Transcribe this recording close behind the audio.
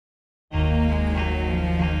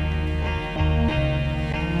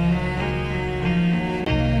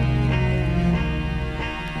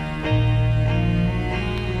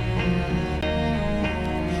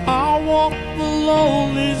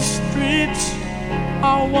lonely streets,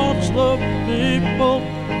 I watch the people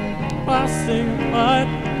passing by.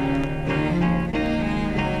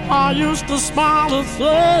 I used to smile and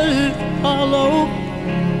say hello,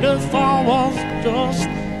 if I was just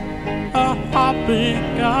a happy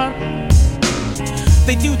guy.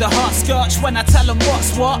 They do the hopscotch when I tell them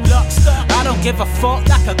what's what. I don't give a fuck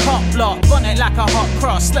like a cop block. Run it like a hot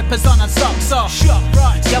cross, slippers on and socks off.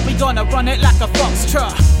 Yeah, we gonna run it like a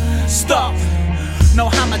foxtrot. Stop. No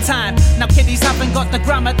hammer time. Now kiddies haven't got the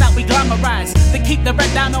grammar that we glamorize. They keep the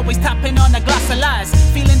red down, always tapping on a glass of lies.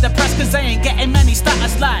 Feeling depressed cause they ain't getting many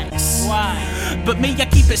status likes. Why? But me, I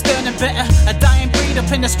keep it stern and bitter. A dying breed up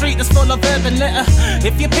in the street that's full of urban litter.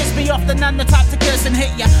 If you piss me off, then I'm the type to curse and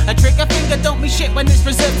hit ya. A trigger finger don't mean shit when it's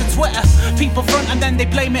reserved to Twitter. People front and then they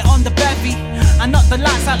blame it on the bevy. I knock the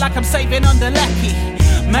lights out like I'm saving on the lecky.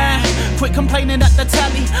 Man, quit complaining at the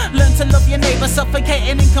telly. Learn to love your neighbor,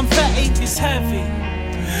 suffocating in confetti. It's heavy.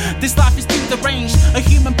 This life is too deranged. A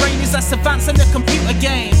human brain is less advanced than a computer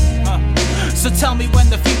game. So tell me when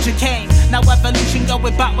the future came. Now evolution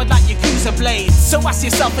going backward like Yakuza blades. So ask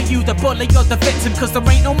yourself, are you the bully or the victim? Cause there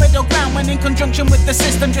ain't no middle ground when in conjunction with the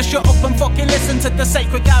system. Just shut up and fucking listen to the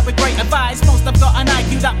sacred guy with great advice. Most have got an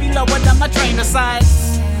IQ that be lower than my trainer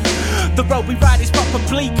size. The road we ride is proper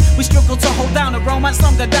bleak. We struggle to hold down a romance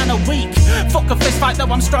longer than a week. Fuck a fist fight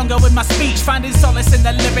though I'm stronger with my speech. Finding solace in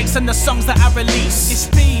the lyrics and the songs that I release. It's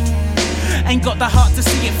speed. Ain't got the heart to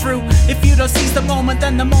see it through. If you don't seize the moment,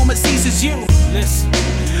 then the moment seizes you. Listen,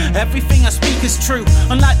 everything I speak is true.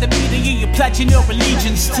 Unlike the media you're pledging your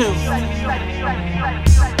allegiance to.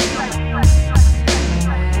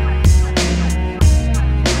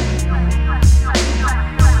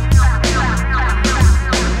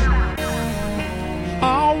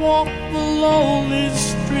 I walk the lonely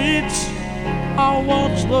streets, I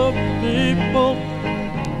watch the people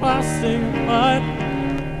passing by.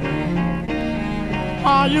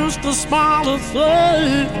 I used to smile and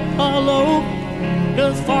say hello,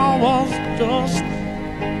 if I was just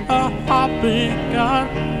a happy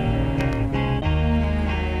guy.